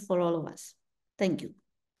future for all of us. Thank you.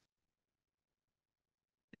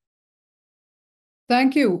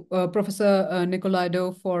 Thank you, Professor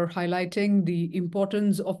NIKOLAIDOU, for highlighting the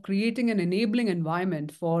importance of creating an enabling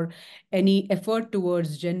environment for any effort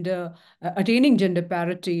towards attaining gender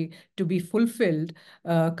parity to be fulfilled,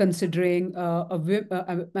 considering,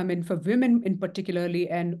 I mean, for women in particularly,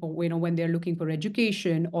 and when they're looking for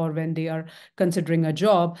education or when they are considering a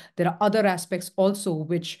job, there are other aspects also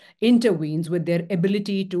which intervenes with their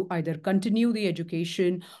ability to either continue the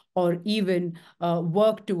education or even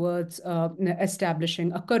work towards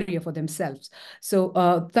establishing a career for themselves.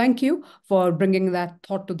 So thank you for bringing that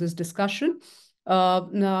thought to this discussion.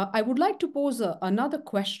 Now, I would like to pose another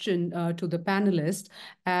question to the panelists,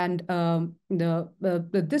 and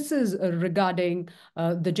this is regarding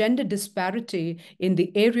the gender disparity in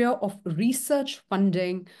the area of research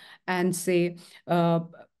funding and, say,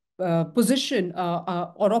 position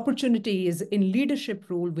or opportunities in leadership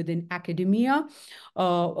role within academia.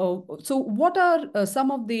 So what are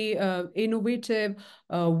some of the innovative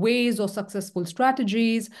ways or successful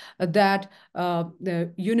strategies that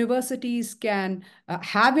the universities can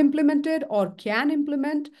have implemented or can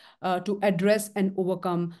implement to address and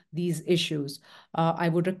overcome these issues? I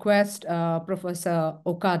would request Professor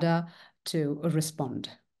OKADA to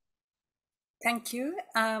respond. Thank you.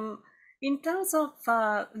 In terms of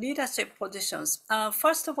leadership positions,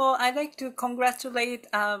 first of all, I'd like to congratulate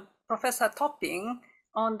Professor Topping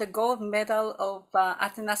on the gold medal of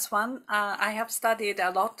Athens 1. I have studied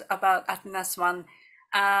a lot about Athens 1.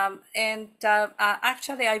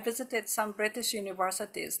 Actually, I visited some British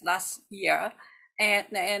universities last year, and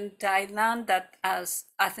I learned that as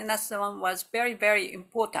Athens 1 was very, very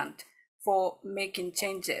important for making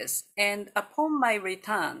changes. And upon my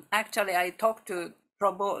return, actually, I talked to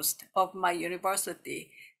provost of my university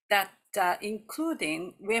that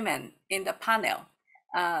including women in the panel,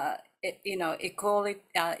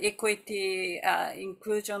 equity,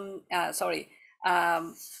 inclusion,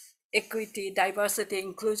 equity, diversity,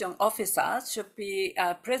 inclusion officers should be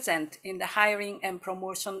present in the hiring and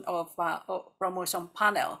promotion of promotion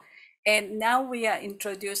panel. And now we are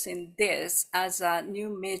introducing this as a new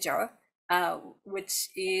measure, which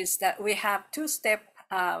is that we have two-step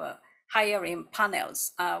hiring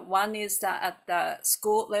panels. One is at the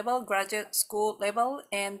school level, graduate school level,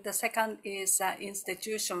 and the second is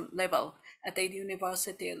institution level at the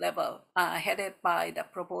university level, headed by the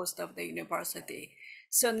provost of the university.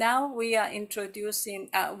 So now we are introducing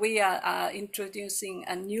a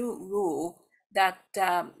new rule that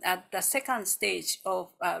at the second stage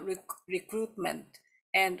of recruitment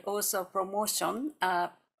and also promotion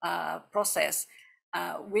process,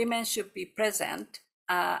 women should be present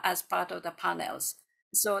as part of the panels.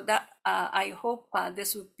 So that I hope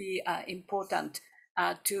this would be important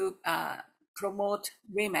to promote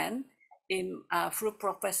women in full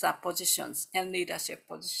professor positions and leadership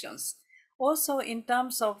positions. Also, in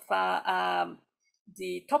terms of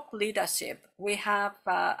the top leadership, we have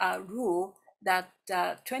a rule that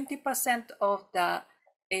 20% of the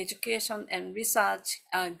Education and Research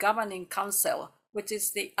Governing Council, which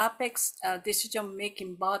is the apex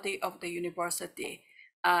decision-making body of the university,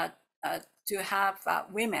 to have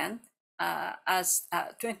women, as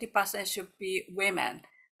 20% should be women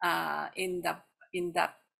in the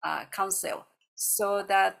council, so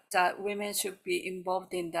that women should be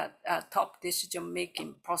involved in the top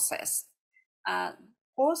decision-making process.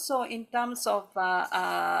 Also, in terms of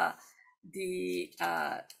the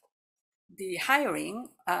hiring,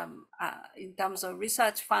 in terms of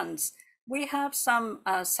research funds, we have some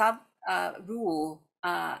sub rule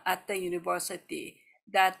at the university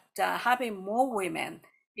that having more women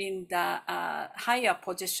in the higher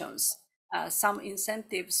positions, some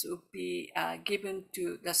incentives would be given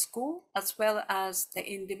to the school as well as the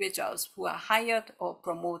individuals who are hired or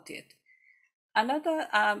promoted. Another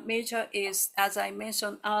measure is, as I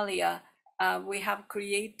mentioned earlier, we have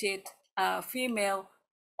created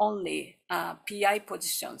female-only PI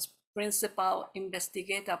positions, principal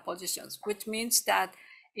investigator positions, which means that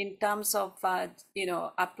in terms of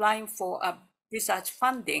applying for a research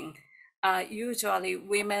funding, usually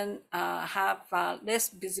women have less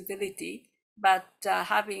visibility, but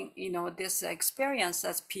having this experience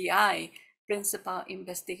as PI, principal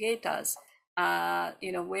investigators,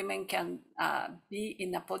 women can be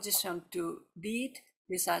in a position to lead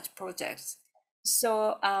research projects.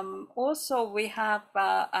 So also we have,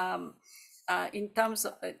 in terms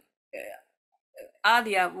of,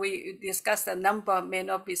 earlier we discussed the number may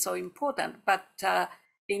not be so important, but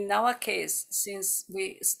in our case, since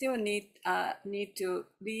we still need to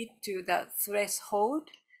lead to the threshold,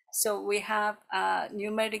 so we have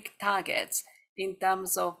numeric targets in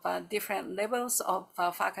terms of different levels of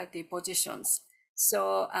faculty positions.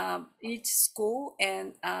 So each school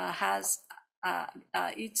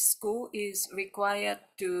each school is required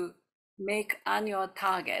to make annual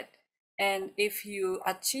target, and if your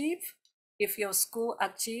school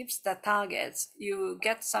achieves the targets, you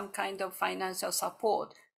get some kind of financial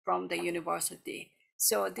support from the university.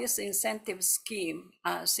 So this incentive scheme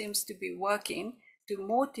seems to be working to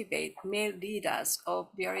motivate male leaders of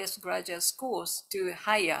various graduate schools to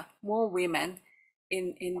hire more women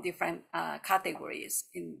in different categories,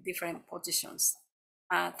 in different positions.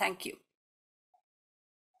 Thank you.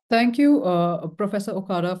 Thank you, Professor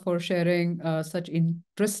Okada, for sharing such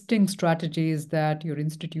interesting strategies that your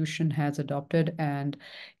institution has adopted, and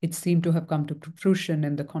it seemed to have come to fruition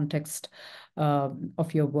in the context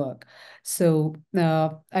of your work. So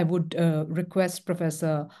I would request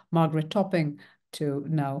Professor Margaret Topping to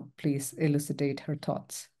now please elucidate her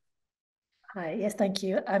thoughts. Hi, yes, thank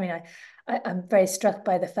you. I mean, I'm very struck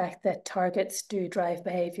by the fact that targets do drive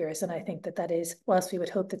behaviours, and I think that is, whilst we would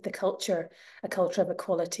hope that a culture of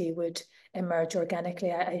equality would emerge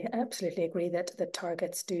organically, I absolutely agree that the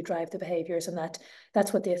targets do drive the behaviours, and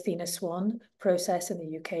that's what the Athena Swan process in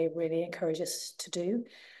the UK really encourages us to do.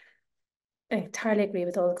 I entirely agree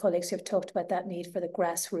with all the colleagues who have talked about that need for the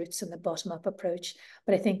grassroots and the bottom-up approach,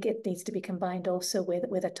 but I think it needs to be combined also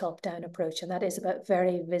with a top-down approach, and that is about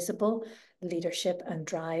very visible leadership and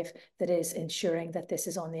drive that is ensuring that this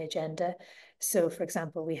is on the agenda. So, for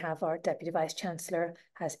example, we have our Deputy Vice Chancellor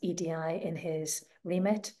has EDI in his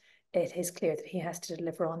remit. It is clear that he has to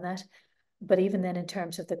deliver on that. But even then, in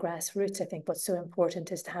terms of the grassroots, I think what's so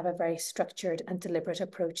important is to have a very structured and deliberate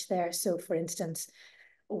approach there. So, for instance,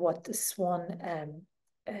 what the Swan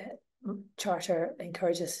Charter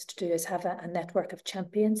encourages us to do is have a network of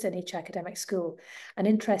champions in each academic school. And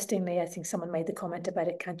interestingly, I think someone made the comment about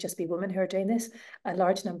it can't just be women who are doing this. A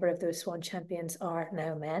large number of those SWAN champions are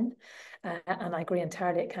now men. And I agree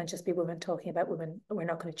entirely, it can't just be women talking about women. We're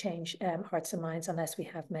not going to change hearts and minds unless we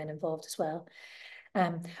have men involved as well.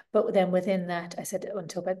 But then within that, I said, on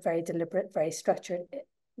top about very deliberate, very structured,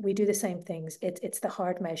 we do the same things. It's the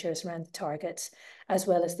hard measures around the targets, as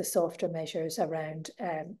well as the softer measures around,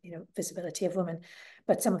 visibility of women.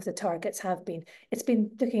 But some of the targets it's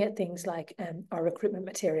been looking at things like our recruitment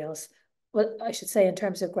materials. Well, I should say in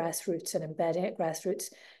terms of grassroots and embedding at grassroots,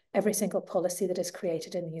 every single policy that is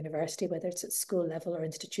created in the university, whether it's at school level or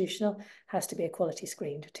institutional, has to be equality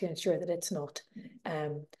screened to ensure that it's not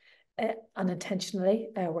unintentionally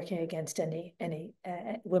working against any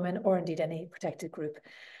women or indeed any protected group.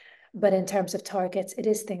 But in terms of targets, it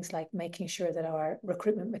is things like making sure that our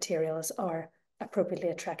recruitment materials are appropriately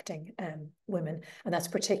attracting women, and that's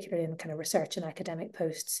particularly in kind of research and academic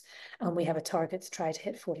posts. And we have a target to try to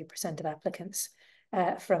hit 40% of applicants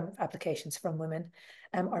from applications from women.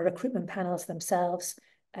 Our recruitment panels themselves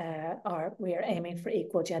we are aiming for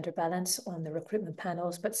equal gender balance on the recruitment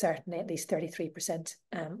panels, but certainly at least 33%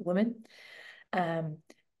 women.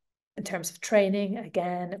 In terms of training,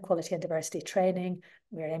 again, equality and diversity training,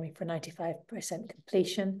 we're aiming for 95%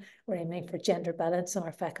 completion. We're aiming for gender balance on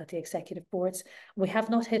our faculty executive boards. We have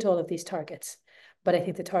not hit all of these targets, but I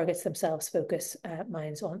think the targets themselves focus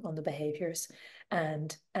minds on the behaviours.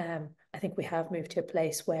 And I think we have moved to a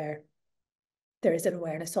place where there is an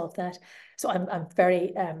awareness of that. So I'm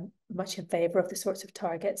very much in favour of the sorts of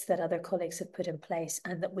targets that other colleagues have put in place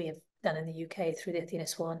and that we have done in the UK through the Athena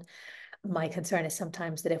Swan. My concern is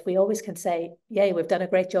sometimes that if we always can say, yay, we've done a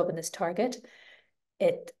great job in this target,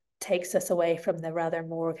 it takes us away from the rather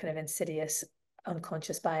more kind of insidious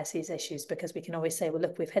unconscious biases issues, because we can always say, well,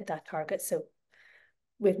 look, we've hit that target, so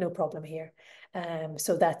we have no problem here.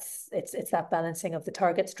 So it's that balancing of the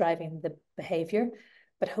targets driving the behaviour,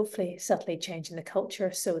 but hopefully subtly changing the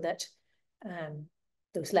culture so that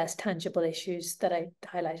those less tangible issues that I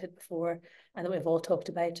highlighted before and that we've all talked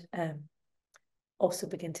about also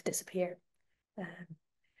begin to disappear.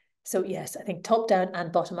 So yes, I think top down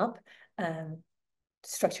and bottom up,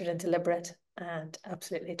 structured and deliberate, and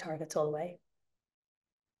absolutely targets all the way.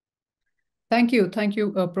 Thank you,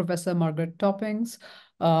 Professor Margaret Toppings.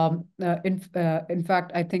 In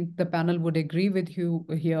fact, I think the panel would agree with you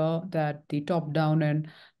here that the top-down and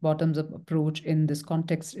bottoms-up approach in this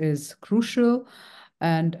context is crucial,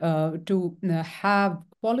 and to have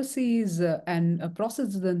policies and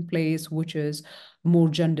processes in place which is more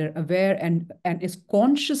gender aware and is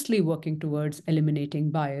consciously working towards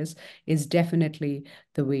eliminating bias is definitely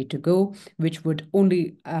the way to go, which would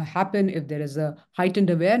only happen if there is a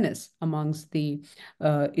heightened awareness amongst the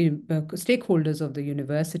stakeholders of the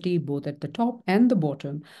university, both at the top and the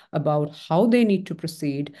bottom, about how they need to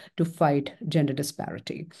proceed to fight gender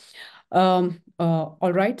disparity. All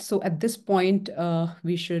right, so at this point,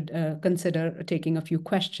 we should consider taking a few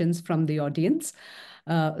questions from the audience.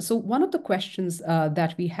 So one of the questions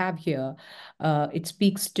that we have here, it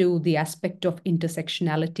speaks to the aspect of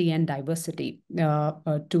intersectionality and diversity,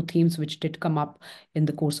 two themes which did come up in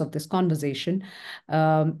the course of this conversation.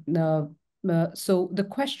 So the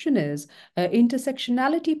question is,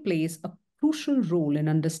 intersectionality plays a crucial role in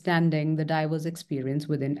understanding the diverse experience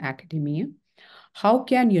within academia. How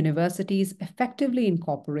can universities effectively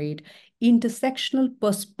incorporate intersectional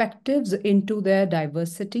perspectives into their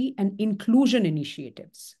diversity and inclusion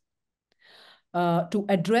initiatives to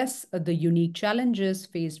address the unique challenges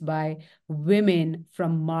faced by women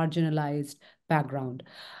from marginalized background?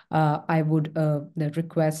 I would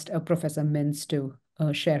request Professor MINZ to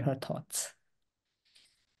share her thoughts.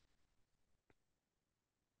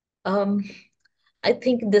 I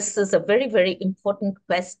think this is a very, very important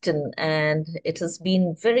question, and it has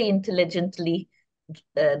been very intelligently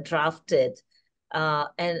drafted.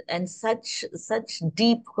 And such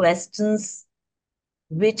deep questions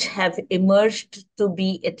which have emerged to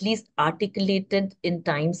be at least articulated in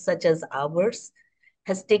times such as ours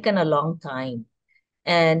has taken a long time.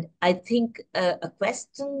 And I think a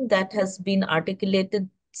question that has been articulated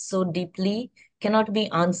so deeply cannot be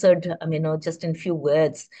answered, just in few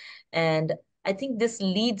words. And I think this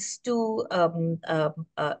leads to a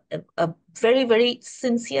very, very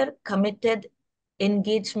sincere, committed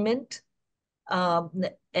engagement, and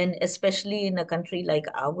especially in a country like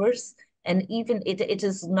ours. And even it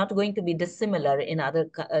is not going to be dissimilar in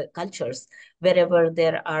other cultures, wherever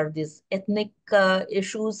there are these ethnic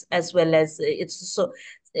issues, as well as it's so,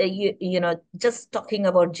 just talking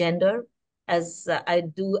about gender as I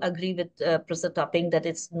do agree with Professor Topping that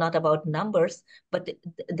it's not about numbers, but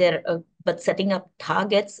but setting up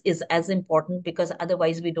targets is as important, because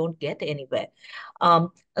otherwise we don't get anywhere.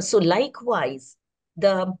 So likewise,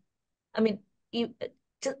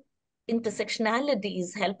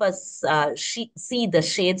 intersectionalities help us see the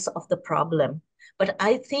shades of the problem. But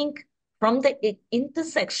I think from the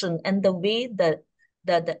intersection and the way that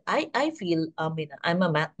I feel, I'm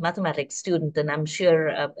a mathematics student, and I'm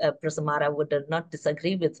sure Professor Mara would not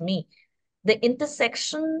disagree with me. The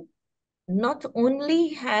intersection not only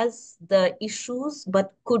has the issues,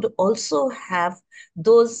 but could also have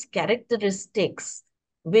those characteristics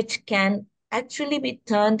which can actually be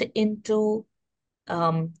turned into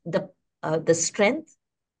the strength,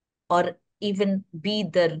 or even be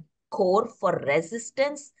the core for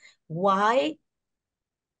resistance, why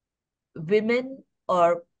women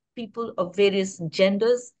or people of various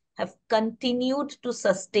genders have continued to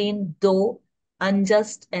sustain, though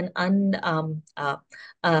unjust and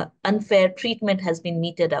unfair treatment has been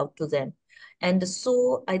meted out to them. And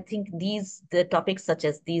so I think the topics such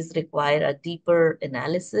as these require a deeper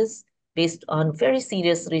analysis based on very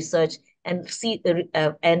serious research, and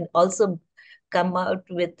also come out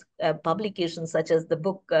with publications such as the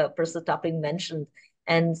book Professor Topping mentioned.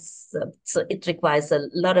 And so it requires a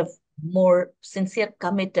lot of more sincere,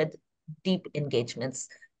 committed, deep engagements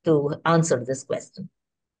to answer this question.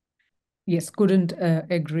 Yes, couldn't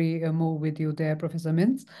agree more with you there, Professor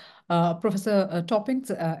MINZ. Professor Toppings,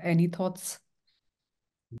 any thoughts?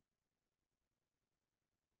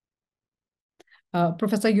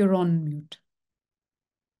 Professor, you're on mute.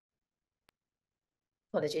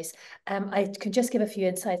 Apologies. I can just give a few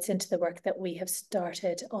insights into the work that we have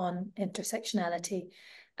started on intersectionality,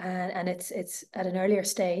 and it's at an earlier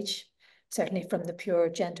stage, certainly from the pure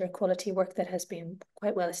gender equality work that has been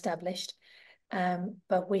quite well established.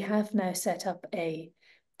 But we have now set up a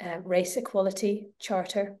race equality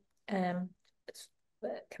charter, kind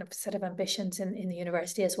of set of ambitions in the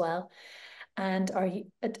university as well, and are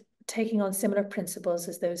taking on similar principles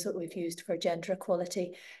as those that we've used for gender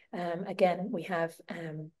equality. Again, we have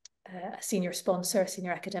a senior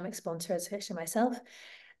academic sponsor, as actually myself.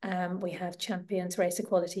 We have champions, race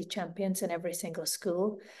equality champions in every single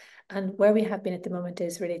school. And where we have been at the moment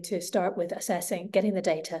is really to start with assessing, getting the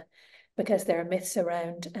data, because there are myths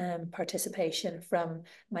around participation from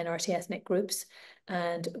minority ethnic groups.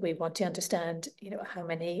 And we want to understand, how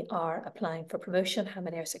many are applying for promotion, how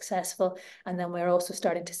many are successful. And then we're also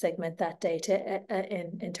starting to segment that data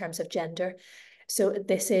in terms of gender. So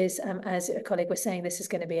this is, as a colleague was saying, this is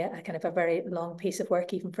going to be a kind of a very long piece of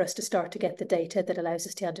work, even for us to start to get the data that allows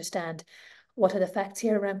us to understand what are the facts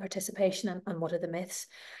here around participation and what are the myths.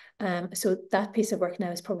 So that piece of work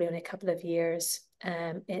now is probably only a couple of years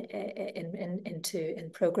in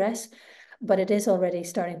progress, but it is already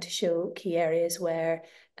starting to show key areas where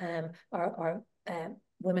are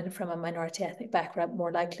women from a minority ethnic background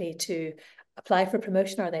more likely to apply for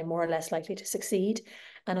promotion? Are they more or less likely to succeed?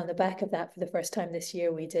 And on the back of that, for the first time this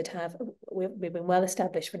year, we've been well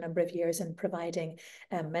established for a number of years in providing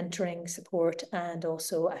mentoring support and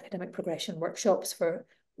also academic progression workshops for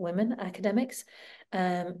women academics.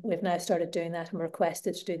 We've now started doing that, and we're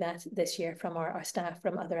requested to do that this year from our staff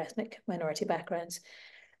from other ethnic minority backgrounds.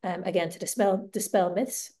 Again, to dispel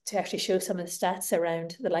myths, to actually show some of the stats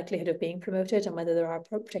around the likelihood of being promoted and whether there are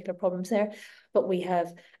particular problems there. But we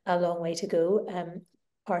have a long way to go.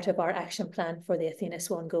 Part of our action plan for the Athena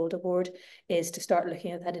Swan Gold Award is to start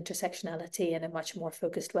looking at that intersectionality in a much more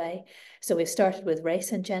focused way. So we've started with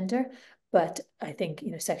race and gender, but I think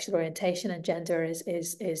sexual orientation and gender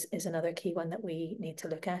is another key one that we need to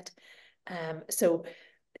look at. So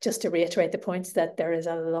just to reiterate the points, that there is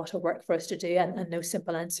a lot of work for us to do and no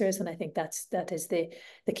simple answers. And I think that is the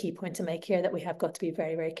key point to make here, that we have got to be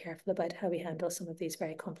very, very careful about how we handle some of these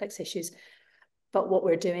very complex issues. But what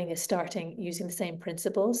we're doing is starting using the same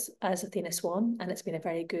principles as Athena Swan, and it's been a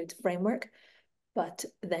very good framework, but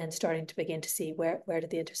then starting to begin to see where do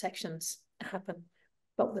the intersections happen,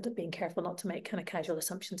 but with it being careful not to make kind of casual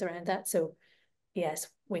assumptions around that. So yes,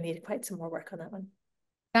 we need quite some more work on that one.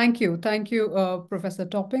 Thank you. Thank you, Professor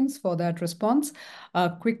Toppings, for that response.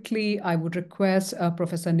 Quickly, I would request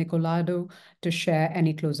Professor NIKOLAIDOU to share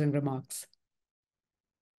any closing remarks.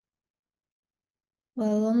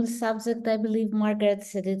 Well, on the subject, I believe Margaret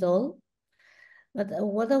said it all. But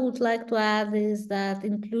what I would like to add is that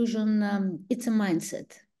inclusion, it's a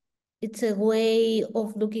mindset. It's a way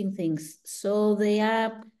of looking things. So they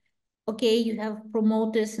are, okay, you have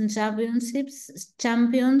promoters and champions,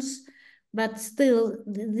 but still,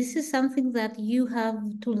 this is something that you have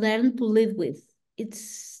to learn to live with.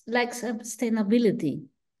 It's like sustainability.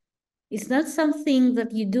 It's not something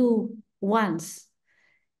that you do once.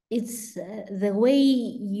 It's the way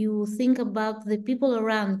you think about the people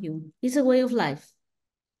around you. It's a way of life.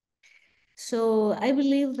 So I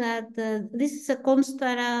believe that this is a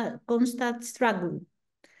constant struggle.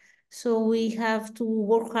 So we have to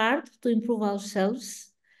work hard to improve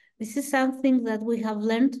ourselves. This is something that we have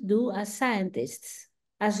learned to do as scientists,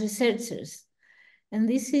 as researchers. And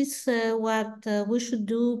this is what we should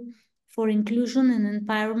do for inclusion and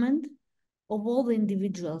empowerment of all the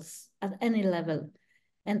individuals at any level.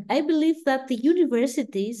 And I believe that the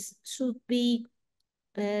universities should be,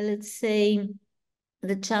 let's say,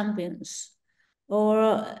 the champions, or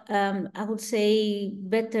I would say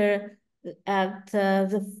better at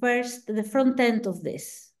the front end of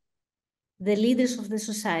this, the leaders of the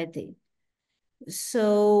society.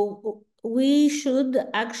 So we should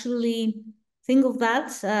actually think of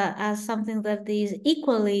that as something that is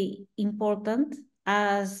equally important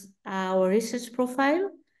as our research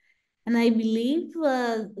profile. And I believe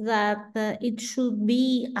that it should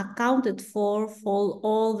be accounted for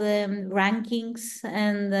all the rankings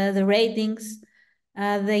and the ratings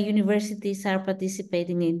the universities are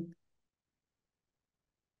participating in.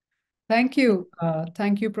 Thank you.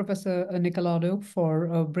 Thank you, Professor NIKOLAIDOU,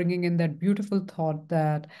 for bringing in that beautiful thought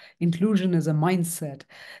that inclusion is a mindset.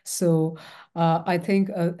 So I think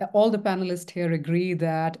all the panelists here agree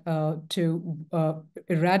that to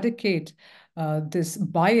eradicate this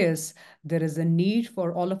bias, there is a need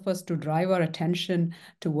for all of us to drive our attention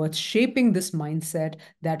towards shaping this mindset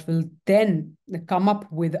that will then come up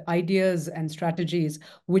with ideas and strategies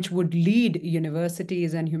which would lead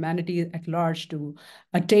universities and humanity at large to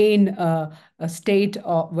attain a state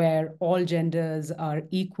where all genders are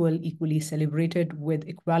equally celebrated with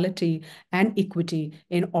equality and equity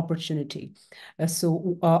in opportunity.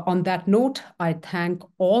 So on that note, I thank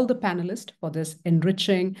all the panelists for this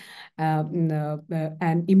enriching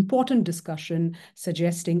and important discussion,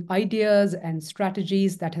 suggesting ideas and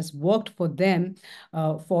strategies that has worked for them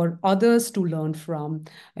for others to learn from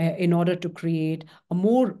in order to create a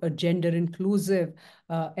more gender inclusive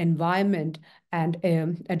environment and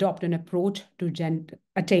adopt an approach to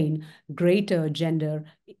attain greater gender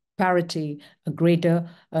parity, a greater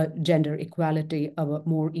gender equality, a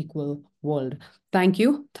more equal world. Thank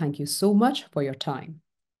you. Thank you so much for your time.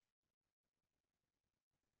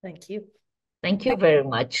 Thank you. Thank you very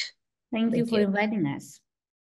much. Thank you for inviting us.